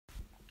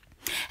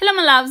Hello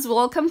my loves,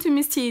 welcome to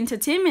Miss T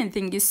Entertainment.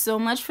 Thank you so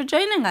much for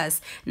joining us.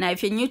 Now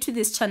if you're new to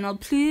this channel,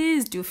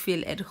 please do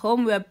feel at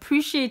home. We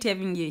appreciate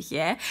having you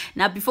here.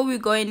 Now before we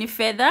go any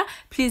further,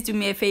 please do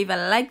me a favor,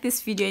 like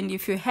this video, and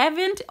if you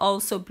haven't,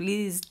 also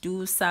please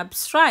do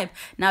subscribe.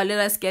 Now let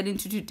us get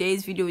into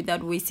today's video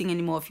without wasting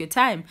any more of your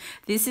time.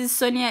 This is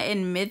Sonia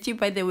and Mathew,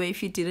 by the way,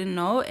 if you didn't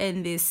know,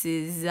 and this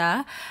is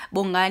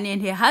Bongani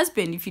and her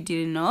husband, if you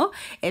didn't know,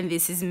 and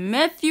this is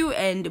Mathew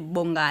and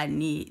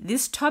Bongani.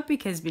 This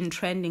topic has been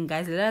trending,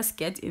 guys. Let us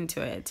get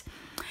into it.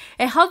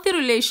 A healthy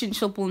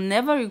relationship will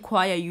never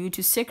require you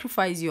to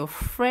sacrifice your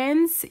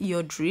friends,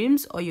 your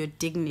dreams, or your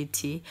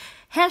dignity.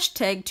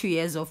 Hashtag 2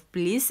 years of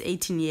bliss,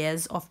 18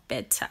 years of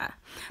better.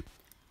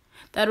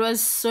 That was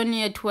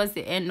Sonia towards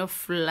the end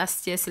of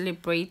last year,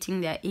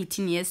 celebrating their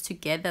 18 years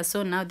together.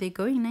 So now they're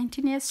going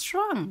 19 years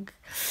strong.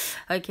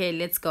 Okay,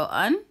 let's go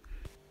on.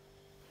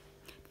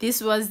 This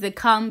was the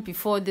calm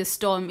before the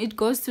storm. It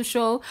goes to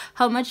show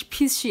how much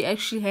peace she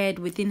actually had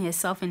within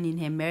herself and in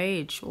her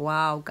marriage.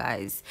 Wow,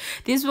 guys.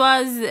 This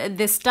was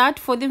the start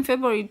for them,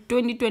 February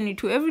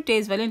 2022. Every day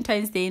is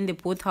Valentine's Day in the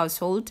Booth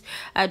household.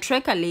 A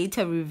tracker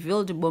later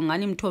revealed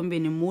Bongani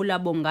Mthombe Mula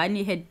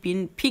Bongani had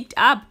been picked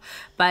up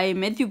by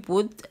Mathew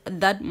Booth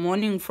that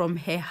morning from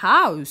her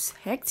house.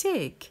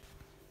 Hectic.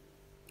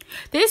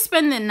 They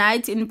spent the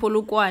night in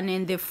Polokwane,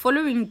 and the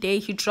following day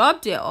he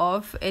dropped her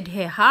off at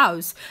her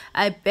house.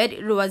 I bet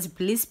it was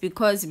bliss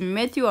because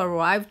Mathew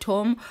arrived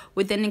home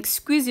with an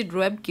exquisite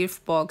wrapped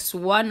gift box,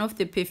 one of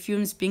the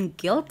perfumes being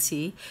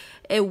guilty.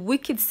 A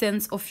wicked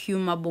sense of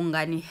humor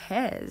Bongani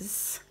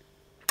has.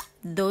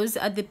 Those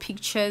are the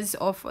pictures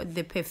of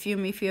the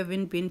perfume. If you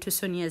haven't been to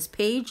Sonia's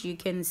page, you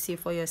can see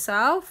for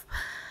yourself.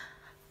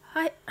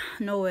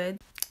 No word.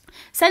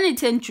 Sunday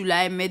 10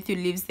 July, Mathew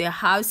leaves their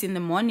house in the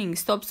morning,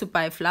 stops to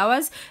buy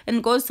flowers,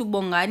 and goes to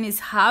Bongani's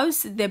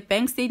house. The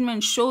bank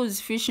statement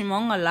shows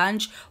fishmonger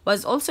lunch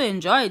was also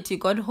enjoyed. He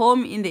got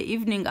home in the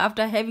evening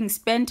after having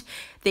spent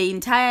the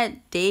entire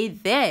day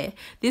there.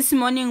 This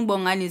morning,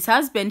 Bongani's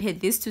husband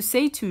had this to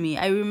say to me.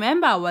 I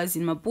remember I was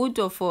in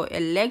Maputo for a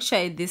lecture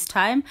at this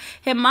time.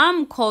 Her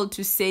mom called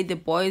to say the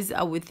boys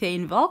are with her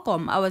in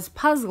Welcome. I was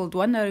puzzled,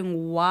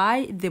 wondering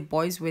why the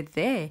boys were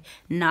there.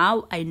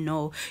 Now I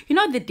know. You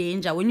know the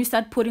danger when you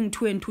start putting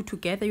 2 and 2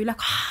 together. You're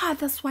like,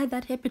 that's why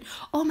that happened.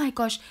 Oh my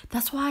gosh,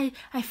 that's why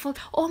I felt.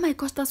 Oh my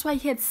gosh, that's why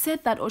he had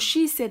said that or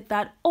she said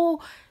that. Oh,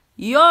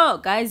 yo,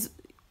 guys,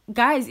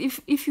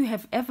 if you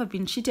have ever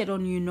been cheated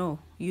on, you know.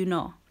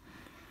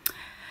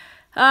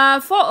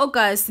 4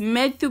 August,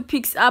 Mathew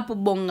picks up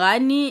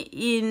Bongani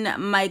in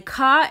my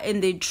car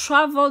and they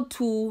travel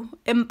to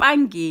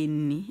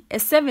Mpangeni, a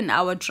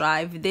 7-hour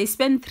drive. They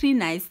spend 3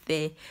 nights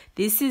there.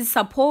 This is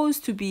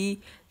supposed to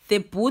be the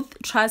Booth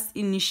Trust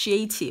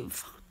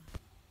initiative.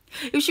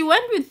 If she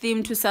went with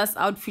him to suss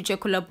out future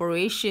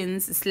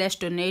collaborations /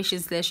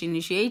 donations /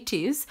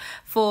 initiatives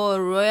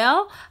for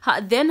Royal,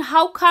 then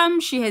how come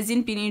she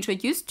hasn't been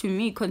introduced to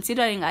me,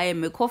 considering I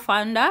am a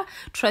co-founder,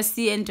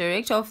 trustee, and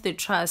director of the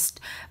trust?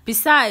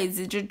 Besides,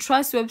 the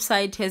trust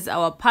website has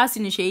our past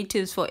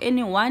initiatives for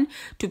anyone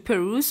to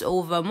peruse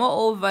over.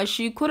 Moreover,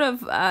 she could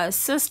have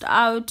sussed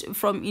out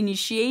from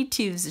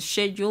initiatives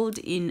scheduled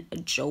in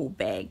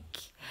Joburg.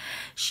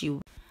 She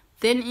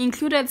then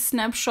included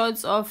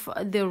snapshots of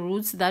the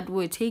routes that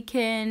were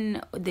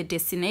taken, the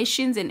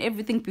destinations, and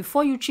everything.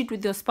 Before you cheat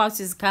with your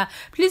spouse's car,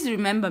 please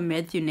remember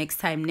Mathew next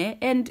time, ne?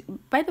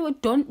 And by the way,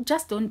 don't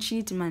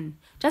cheat, man.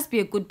 Just be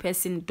a good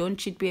person. Don't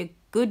cheat. Be a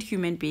good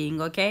human being,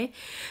 okay?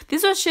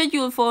 This was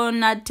scheduled for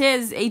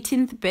Nate's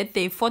 18th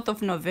birthday, 4th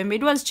of November.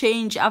 It was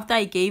changed after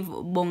I gave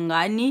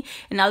Bongani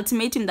an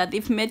ultimatum that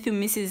if Mathew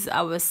misses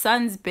our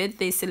son's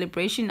birthday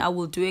celebration, I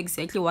will do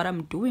exactly what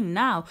I'm doing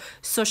now.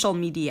 Social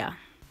media.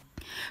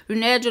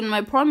 Reneged on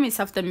my promise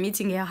after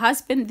meeting her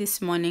husband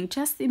this morning.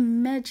 Just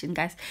imagine,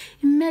 guys.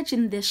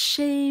 Imagine the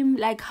shame,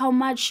 like how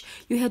much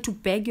you had to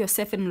beg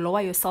yourself and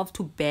lower yourself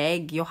to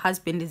beg your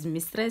husband's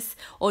mistress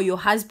or your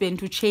husband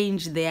to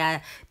change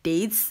their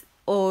dates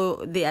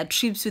or their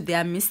trips with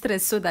their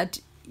mistress so that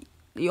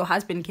your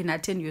husband can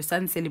attend your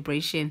son's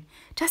celebration.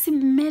 Just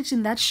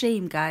imagine that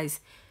shame,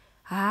 guys.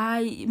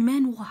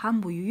 Men will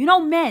humble you. You know,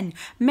 men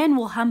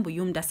will humble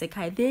you,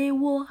 Mdasekai. They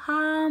will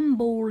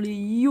humble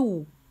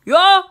you.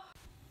 Yeah.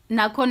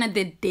 Nakona,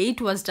 the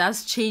date was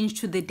just changed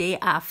to the day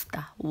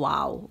after.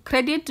 Wow.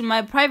 Credit to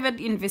my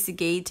private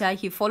investigator.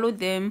 He followed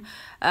them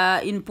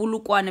in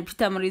Polokwane,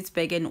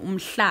 Pietermaritzburg, and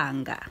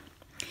Umhlanga.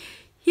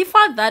 He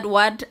felt that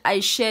what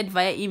I shared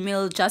via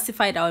email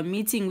justified our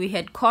meeting. We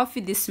had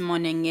coffee this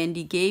morning and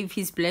he gave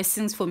his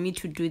blessings for me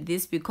to do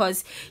this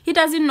because he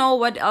doesn't know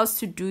what else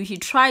to do. He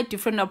tried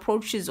different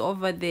approaches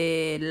over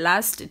the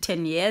last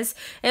 10 years.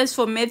 As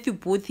for Mathew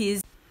Booth,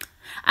 he's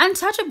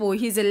untouchable.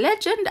 He's a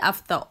legend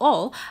after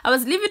all. I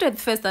was livid at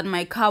first that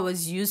my car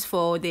was used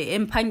for the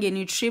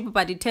Mpangeni trip,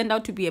 but it turned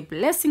out to be a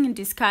blessing in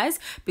disguise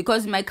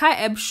because my car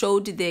app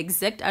showed the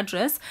exact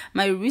address.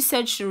 My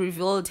research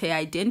revealed her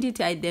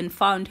identity. I then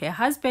found her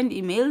husband,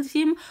 emailed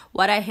him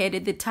what I had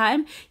at the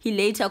time. He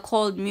later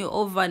called me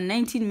over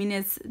 19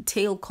 minutes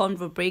tail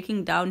convo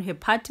breaking down her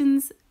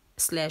patterns,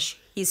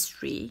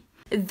 life/history.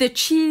 The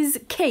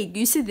cheesecake,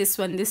 you see this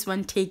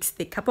one takes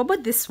the cup.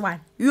 About this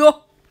one,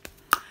 yo.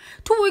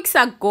 2 weeks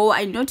ago,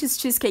 I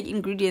noticed cheesecake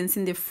ingredients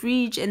in the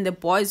fridge and the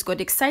boys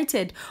got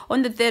excited.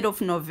 On the 3rd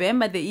of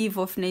November, the eve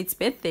of Nate's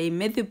birthday,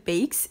 Mathew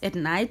bakes. At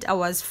night, I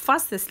was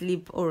fast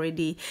asleep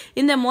already.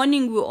 In the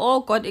morning, we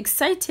all got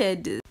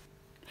excited,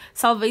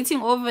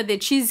 salivating over the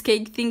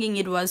cheesecake, thinking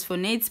it was for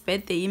Nate's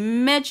birthday.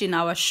 Imagine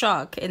our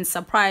shock and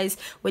surprise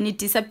when it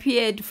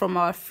disappeared from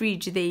our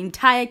fridge. The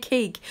entire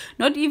cake,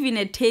 not even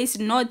a taste,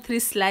 not 3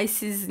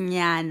 slices,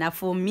 nyana.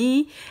 For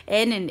me,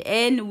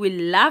 and we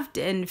laughed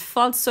and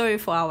felt sorry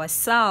for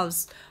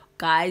ourselves.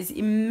 Guys,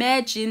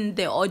 imagine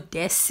the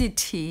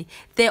audacity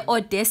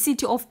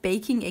of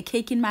baking a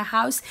cake in my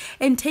house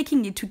and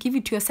taking it to give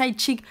it to your side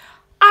chick.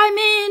 I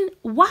mean,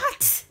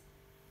 what?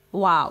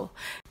 Wow.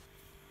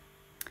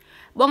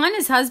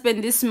 Bongani's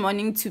husband this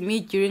morning to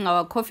me during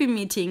our coffee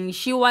meeting.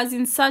 She was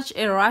in such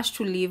a rush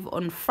to leave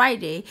on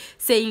Friday,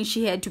 saying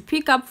she had to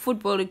pick up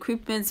football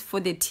equipment for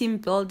the team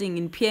building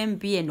in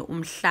PMB and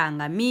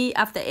Umhlanga. Me,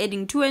 after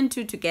adding 2 and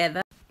 2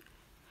 together,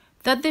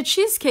 that the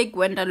cheesecake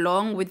went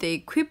along with the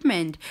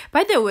equipment.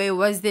 By the way,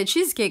 was the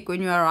cheesecake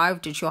when you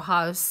arrived at your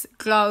house?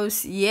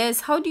 Klaus,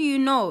 yes. How do you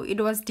know?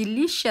 It was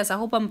delicious. I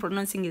hope I'm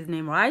pronouncing his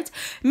name right.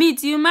 Me,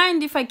 do you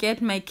mind if I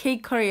get my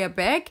cake courier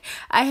back?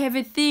 I have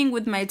a thing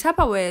with my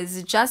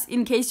Tupperwares, just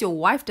in case your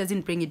wife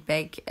doesn't bring it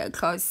back.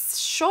 Klaus,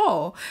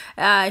 sure.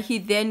 He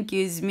then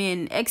gives me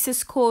an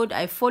access code.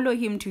 I follow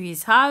him to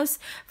his house,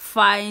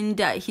 find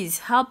his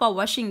helper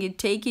washing it,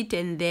 take it,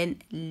 and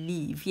then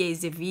leave. Here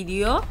is a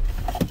video.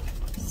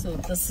 So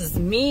this is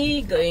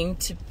me going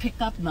to pick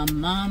up my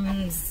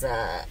mom's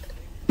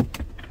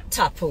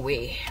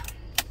Tupperware.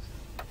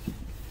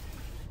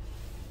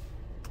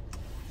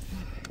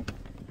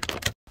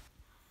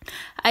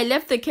 I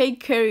left the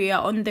cake carrier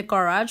on the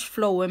garage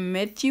floor where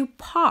Mathew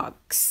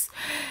parks.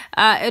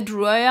 At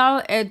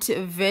Royal, at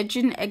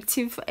Virgin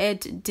Active,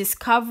 at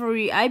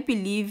Discovery, I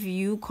believe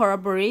you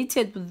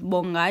corroborated with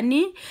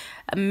Bongani,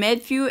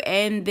 Mathew,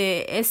 and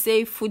the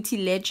SA footy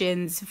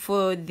legends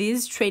for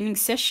these training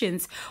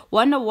sessions.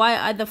 Wonder why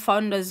other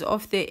founders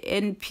of the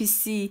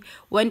NPC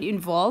weren't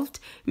involved.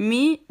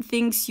 Me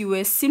thinks you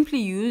were simply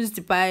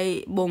used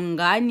by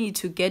Bongani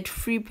to get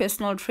free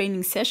personal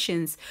training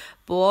sessions.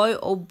 Boy,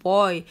 oh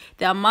boy,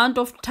 the amount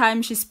of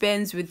time she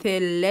spends with her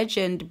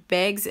legend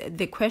begs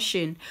the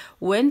question,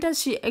 when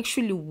does she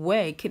actually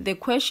work? The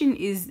question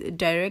is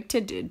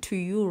directed to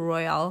you,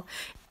 Royal.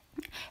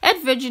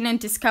 At Virgin and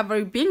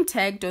Discovery, being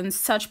tagged on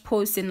such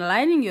posts and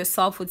aligning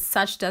yourself with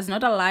such does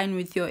not align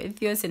with your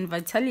ethos and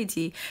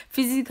vitality,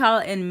 physical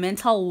and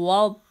mental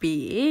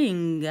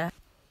well-being.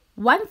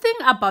 One thing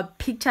about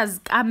pictures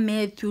ka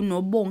Mathew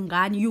no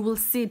Bongani, you will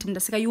see it,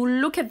 you will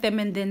look at them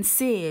and then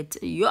say it.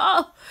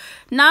 Yo!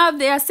 Now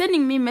they are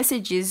sending me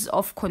messages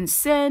of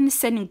concern,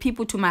 sending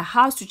people to my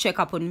house to check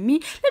up on me.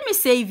 Let me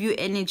save you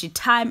energy,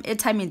 time,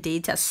 airtime and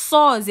data.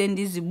 Soz and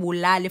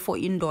bulale for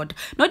indoor.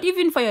 Not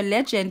even for your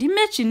legend.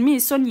 Imagine me,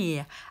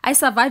 Sonia. I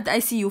survived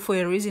ICU for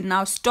a reason.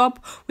 Now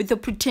stop with the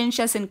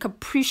pretentious and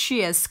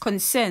capricious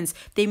concerns.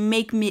 They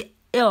make me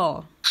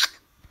ill.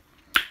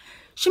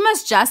 She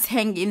must just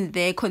hang in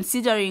there,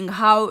 considering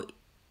how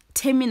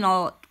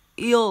terminal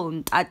ill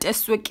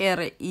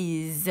Ateswekere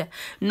is.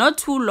 Not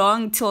too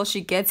long till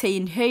she gets her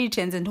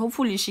inheritance, and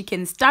hopefully she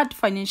can start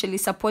financially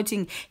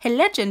supporting her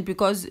legend,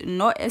 because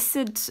no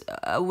asset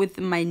with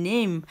my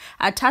name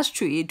attached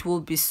to it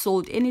will be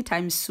sold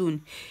anytime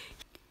soon.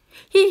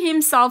 He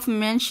himself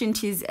mentioned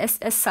his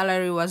SS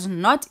salary was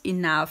not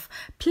enough.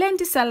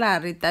 Plenty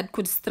salary that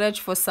could stretch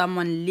for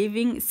someone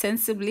living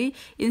sensibly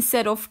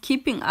instead of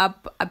keeping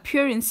up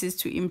appearances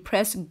to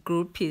impress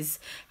groupies.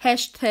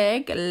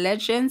 Hashtag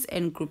legends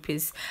and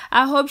groupies.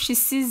 I hope she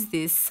sees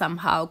this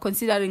somehow,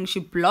 considering she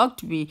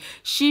blocked me.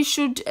 She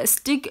should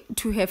stick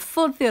to her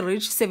filthy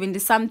rich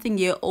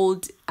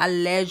 70-something-year-old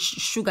alleged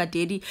sugar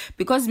daddy,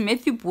 because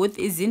Mathew Booth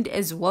isn't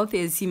as wealthy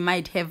as he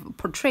might have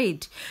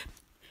portrayed.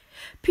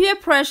 Peer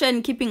pressure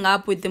and keeping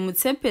up with the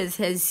Mutsepes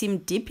has him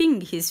dipping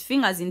his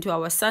fingers into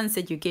our son's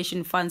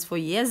education funds for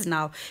years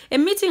now. A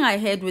meeting I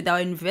had with our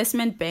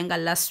investment banker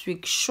last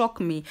week shocked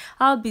me.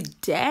 I'll be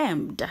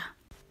damned.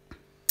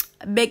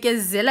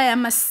 Bekezela ya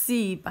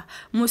masiba.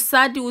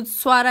 Musadi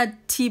utswara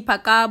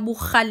tipa ka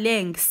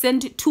bukhaleng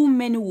sent too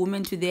many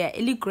women to their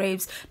early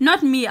graves.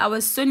 Not me, I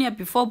was Sonia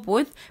before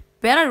both.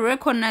 Better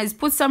recognize,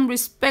 put some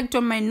respect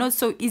on my not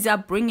so easy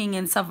upbringing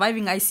and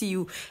surviving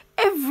ICU.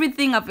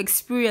 Everything I've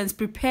experienced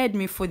prepared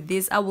me for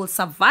this. I will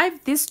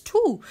survive this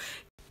too.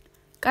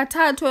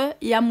 Katatwe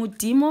ya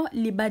mudimo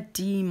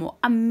libadimo.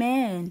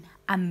 Amen.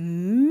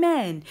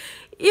 Amen.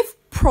 If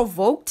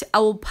provoked, I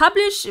will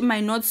publish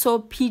my not so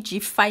PG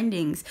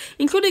findings,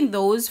 including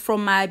those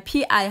from my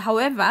PI.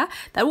 However,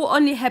 that will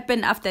only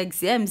happen after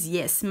exams.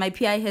 Yes, my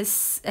PI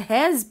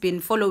has been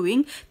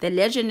following the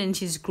legend and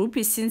his group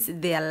since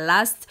their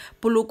last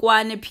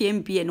Pulukwane,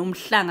 PMB and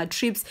Umhlanga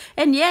trips.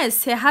 And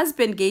yes, her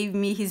husband gave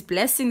me his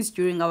blessings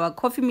during our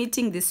coffee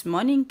meeting this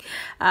morning.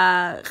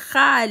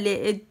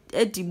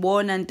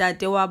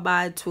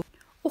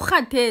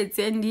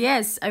 And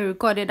yes, I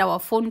recorded our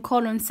phone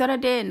call on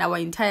Saturday and our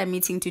entire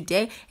meeting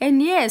today.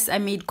 And yes, I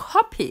made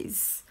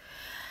copies.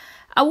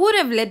 I would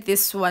have let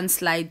this one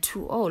slide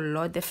too. Oh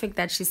Lord, the fact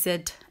that she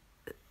said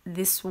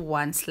this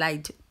one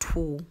slide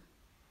too.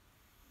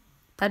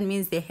 That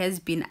means there has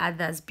been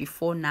others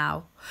before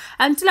now.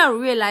 Until I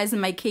realized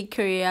my cake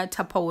carrier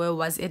Tupperware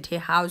was at her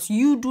house.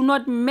 You do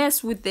not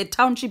mess with the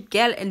township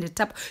girl and the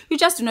Tupperware. You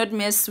just do not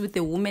mess with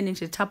the woman in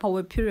the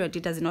Tupperware, period.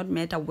 It does not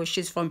matter where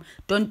she's from.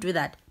 Don't do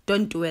that.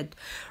 Don't do it.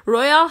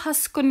 Royal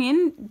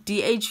Haskonin,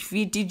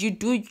 DHV, did you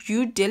do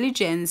due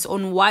diligence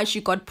on why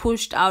she got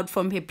pushed out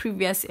from her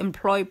previous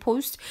employee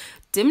post?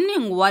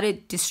 Dimning what a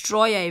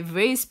destroyer, a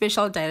very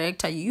special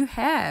director you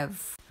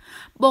have.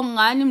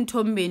 Bongani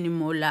Mtombeni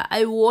Mola,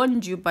 I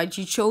warned you, but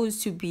you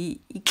chose to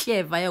be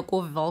clever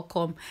yako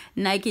welcome.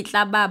 Nike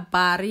tlaba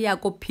bari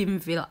yako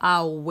Pimville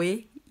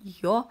awe.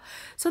 Yo.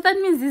 So that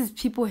means these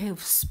people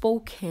have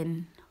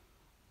spoken.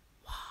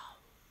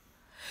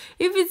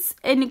 If it's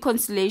any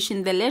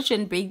consolation, the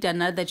legend baked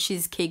another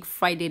cheesecake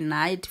Friday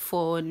night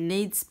for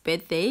Nate's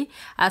birthday.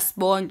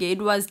 Asbonge,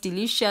 it was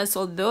delicious,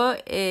 although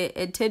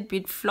a tad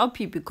bit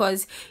floppy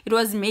because it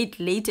was made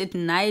late at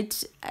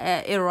night,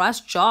 a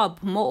rush job.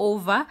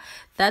 Moreover,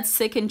 that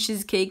second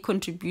cheesecake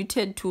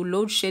contributed to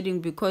load shedding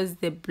because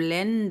the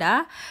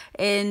blender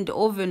and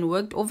oven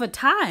worked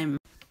overtime.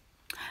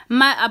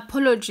 My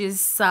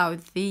apologies,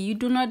 Southie. You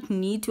do not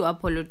need to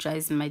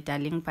apologize, my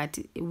darling, but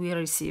we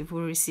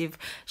receive.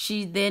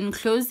 She then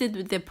closed it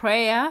with the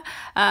prayer.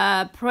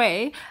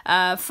 Pray.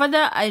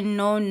 Father, I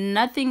know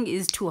nothing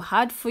is too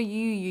hard for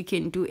you. You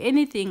can do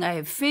anything. I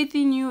have faith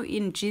in you.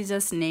 In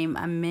Jesus' name,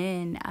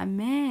 amen.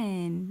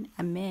 Amen.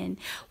 Amen.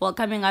 Well,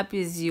 coming up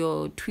is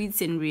your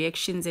tweets and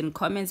reactions and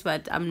comments,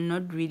 but I'm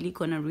not really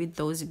going to read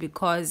those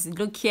because,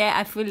 look here,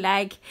 I feel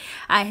like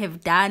I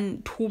have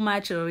done too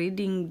much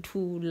reading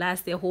to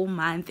last the whole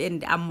month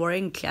and I'm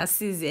wearing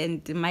glasses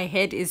and my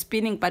head is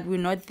spinning, but we're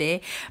not there.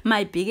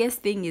 My biggest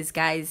thing is,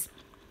 guys,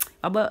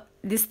 about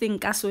this thing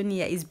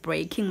Sonia is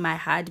breaking my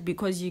heart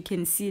because you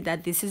can see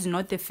that this is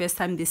not the first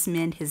time this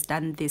man has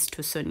done this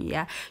to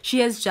Sonia. She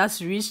has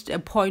just reached a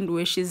point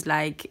where she's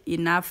like,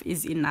 enough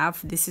is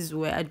enough. This is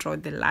where I draw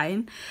the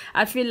line.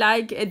 I feel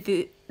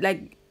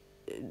like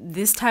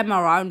this time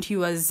around he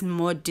was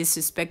more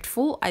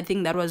disrespectful. I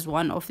think that was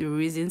one of the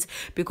reasons,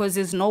 because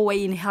there's no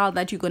way in hell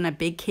that you're gonna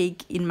bake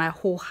cake in my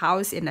whole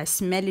house and I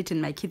smell it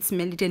and my kids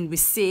smell it and we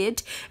see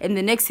it, and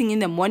the next thing in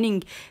the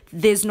morning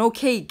there's no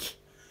cake,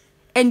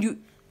 and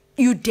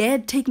you dare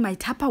take my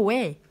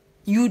Tupperware.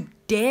 You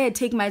dare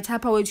take my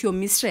Tupperware to your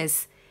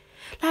mistress.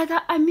 Like,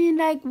 I mean,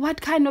 like,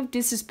 what kind of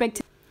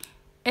disrespect?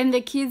 And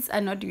the kids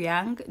are not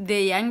young. The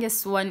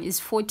youngest one is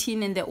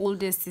 14 and the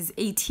oldest is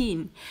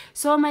 18.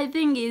 So my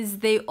thing is,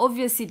 they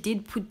obviously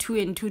did put 2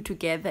 and 2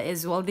 together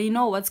as well. They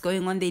know what's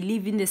going on. They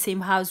live in the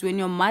same house. When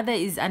your mother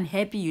is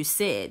unhappy, you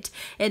say it.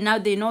 And now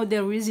they know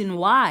the reason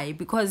why.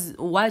 Because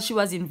while she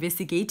was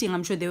investigating,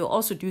 I'm sure they were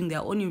also doing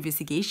their own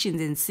investigations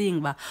and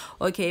seeing,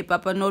 okay,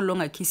 Papa no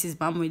longer kisses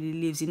mom when he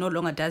leaves. He no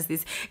longer does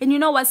this. And you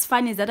know what's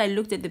funny is that I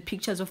looked at the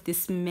pictures of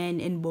this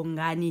man in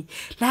Bongani.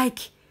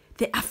 Like,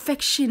 the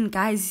affection,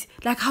 guys,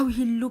 like how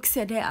he looks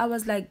at her, I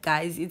was like,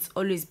 guys, it's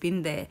always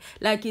been there.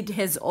 Like, it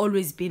has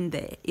always been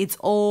there. It's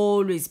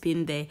always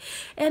been there.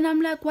 And I'm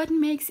like, what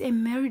makes a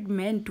married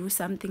man do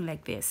something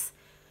like this?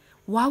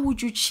 Why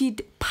would you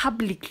cheat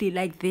publicly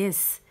like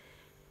this?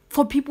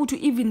 For people to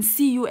even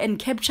see you and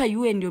capture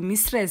you and your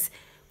mistress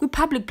with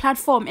public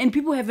platform, and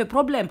people have a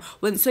problem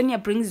when Sonia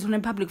brings it on a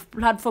public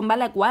platform. But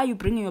like, why are you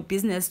bringing your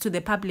business to the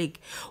public?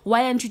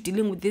 Why aren't you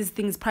dealing with these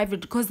things private?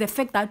 Because the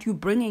fact that you're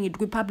bringing it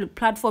with public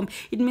platform,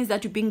 it means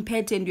that you're being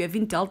petty and you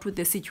haven't dealt with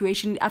the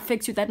situation. It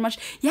affects you that much.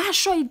 Yeah,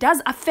 sure, it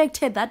does affect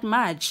her that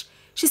much.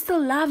 She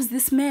still loves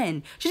this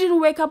man. She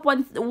didn't wake up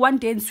one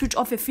day and switch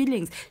off her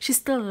feelings. She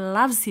still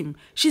loves him.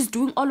 She's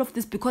doing all of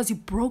this because he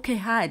broke her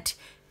heart.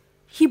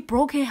 He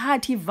broke her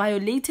heart. He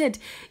violated.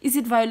 Is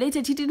it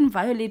violated? He didn't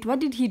violate. What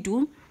did he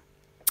do?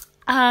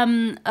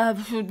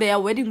 Their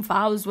wedding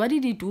vows. What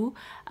did he do?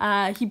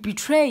 He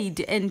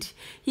betrayed and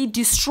he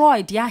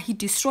destroyed. Yeah, he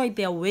destroyed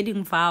their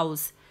wedding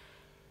vows.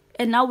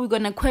 And now we're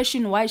gonna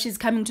question why she's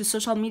coming to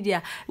social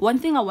media. One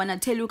thing I wanna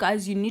tell you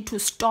guys, you need to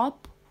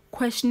stop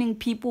questioning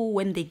people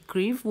when they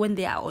grieve, when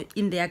they are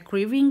in their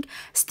grieving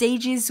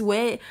stages,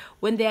 when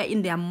they are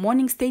in their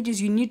mourning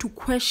stages. You need to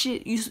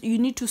question. You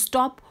need to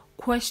stop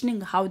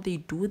questioning how they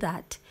do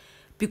that,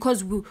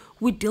 because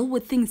we deal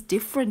with things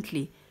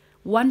differently.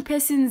 One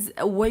person's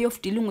way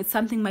of dealing with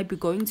something might be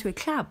going to a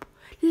club.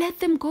 Let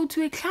them go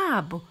to a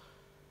club.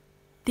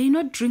 They're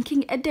not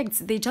drinking addicts.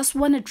 They just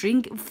want to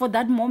drink for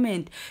that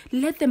moment.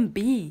 Let them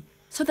be,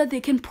 so that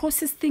they can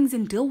process things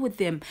and deal with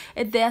them.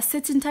 At their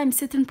certain time,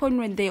 certain point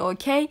when they're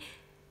okay,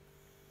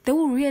 they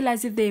will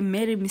realize if they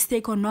made a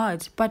mistake or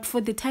not. But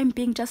for the time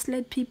being, just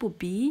let people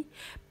be.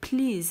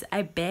 Please,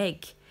 I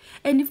beg.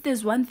 And if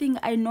there's one thing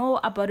I know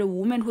about a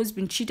woman who's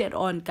been cheated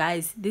on,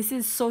 guys, this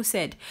is so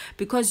sad,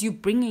 because you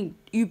bring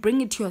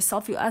it to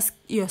yourself. You ask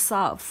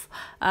yourself,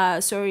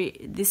 sorry,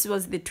 this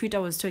was the tweet I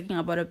was talking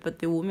about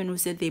the woman who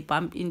said they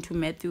bumped into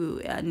Mathew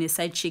and a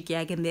side chick,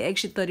 and they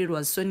actually thought it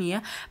was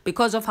Sonia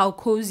because of how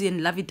cozy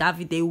and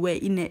lovey-dovey they were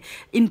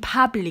in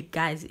public,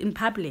 guys, in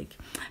public.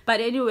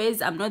 But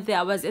anyways, I'm not there.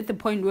 I was at the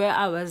point where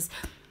I was,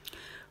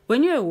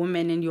 when you're a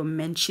woman and your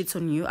man cheats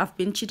on you, I've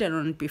been cheated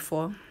on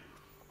before,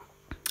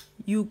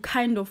 you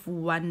kind of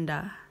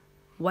wonder,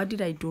 what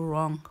did I do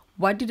wrong?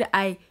 What did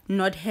I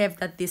not have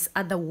that this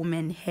other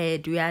woman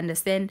had? Do you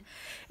understand?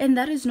 And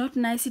that is not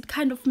nice. It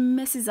kind of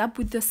messes up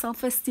with your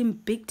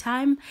self-esteem big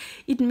time.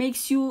 It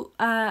makes you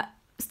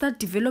start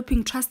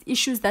developing trust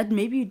issues that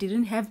maybe you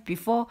didn't have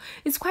before.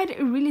 It's quite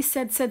a really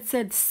sad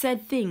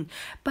thing.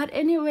 But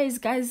anyways,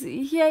 guys,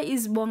 here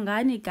is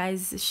Bongani,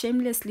 guys.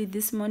 Shamelessly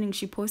this morning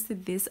she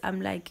posted this. I'm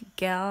like,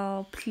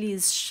 girl,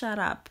 please shut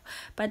up.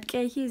 But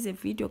here's a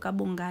video ka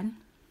Bongani.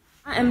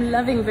 I am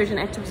loving Virgin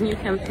Active's new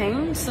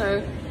campaign.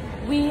 So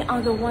we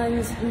are the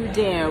ones who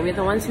dare. We're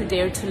the ones who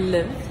dare to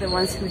live, the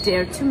ones who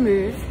dare to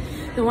move,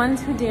 the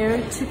ones who dare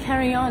to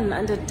carry on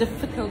under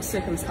difficult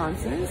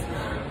circumstances.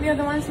 We are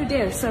the ones who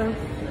dare. So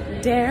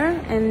dare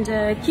and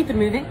keep it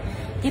moving.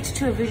 Get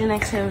to a Virgin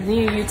Active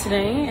near you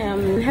today.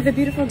 Have a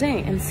beautiful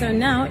day. And so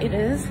now it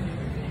is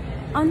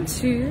on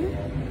to,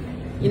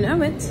 you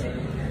know it,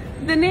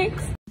 the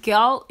next.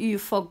 Girl, you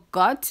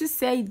forgot to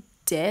say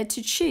dare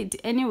to cheat.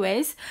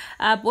 Anyways,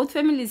 both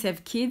families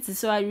have kids,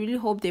 so I really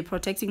hope they're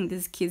protecting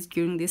these kids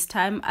during this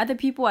time. Other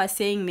people are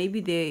saying maybe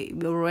they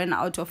will run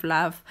out of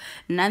love.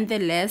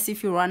 Nonetheless,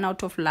 if you run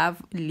out of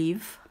love,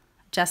 leave.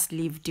 Just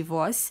leave,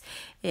 divorce,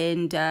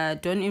 and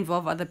don't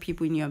involve other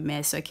people in your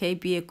mess, okay?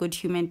 Be a good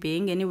human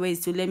being.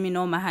 Anyways, do let me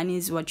know, my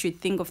honeys, what you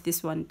think of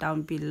this one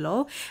down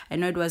below. I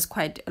know it was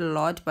quite a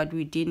lot, but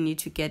we did need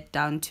to get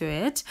down to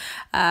it.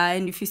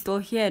 And if you're still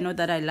here, I know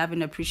that I love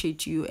and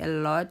appreciate you a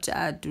lot.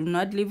 Do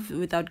not leave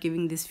without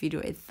giving this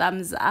video a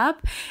thumbs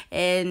up.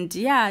 And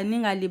yeah,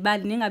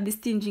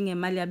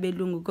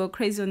 go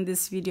crazy on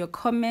this video.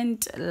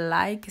 Comment,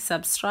 like,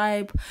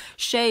 subscribe,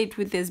 share it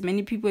with as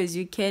many people as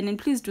you can, and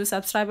please do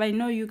subscribe. I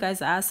know you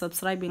guys are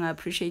subscribing. I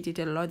appreciate it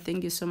a lot.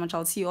 Thank you so much.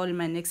 I'll see you all in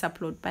my next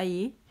upload.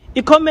 Bye.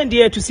 I-comment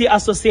yethu si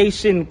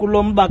association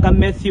kulomba ka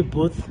Mathew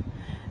Booth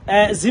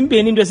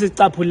zimbeni into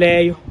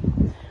esicaphuleyo.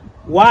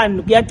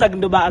 One, kuyacaca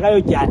into ba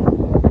akayodyana,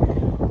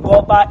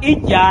 ngoba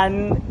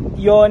idyani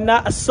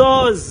yona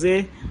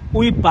soze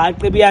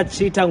uyibhaqe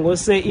biyatshita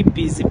ngose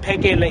ibhizi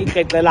phekela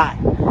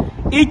ikrexelayo.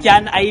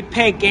 Idyani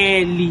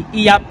ayiphekeli,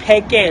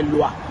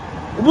 iyaphekelwa.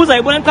 Ubuza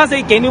ibona xa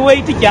seyigeni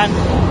weight idyani,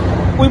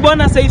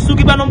 uyibona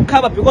seyisuka iba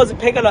nomkhaba because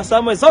iphekelwa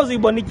somewhere.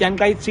 Sawuzuyibona idyani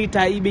xa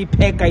itshita ibe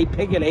ipheka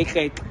iphekela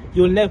ikrexe.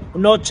 You'll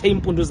not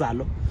change impundu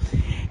zalo.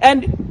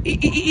 And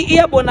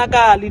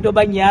iyabonakala into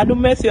ba nyani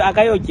uMathew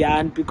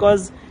akayodyana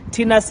because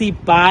thina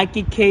siyibhaka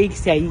icake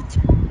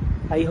siyayitya.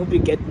 I hope you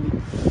get me.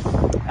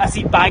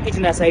 Asiyibhaki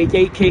thina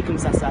sayitya icake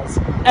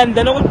msasazi. And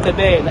then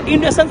okugqibela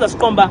into esenza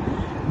siqomba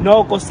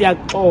noko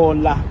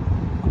siyaxola,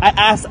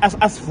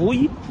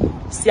 asivuyi,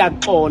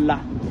 siyaxola,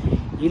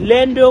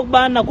 yile nto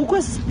yokubana kukho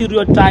esi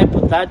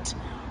stereotype that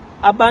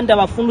abantu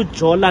abafuna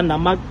ujola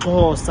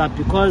namaXhosa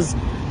because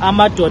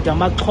amadoda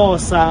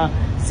amaXhosa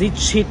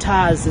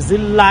zii-cheaters,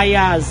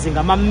 zii-liars,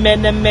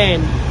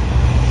 ngama-menemen.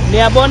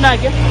 Niyabona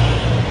ke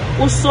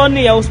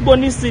uSonia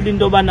usibonisile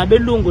into yoba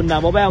nabelungu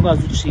nabo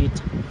bayakwazi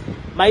utshita.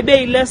 Mayibe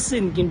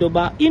yilesson ke into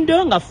yoba into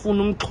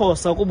engafuni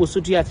umXhosa kuba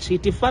usuthi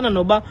uyatshita ifana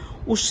noba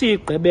ushiye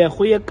iGqeberha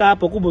uye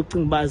eKapa kuba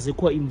ucinga uba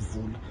zikho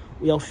imvula,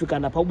 uyawufika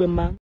napha ube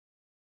manga.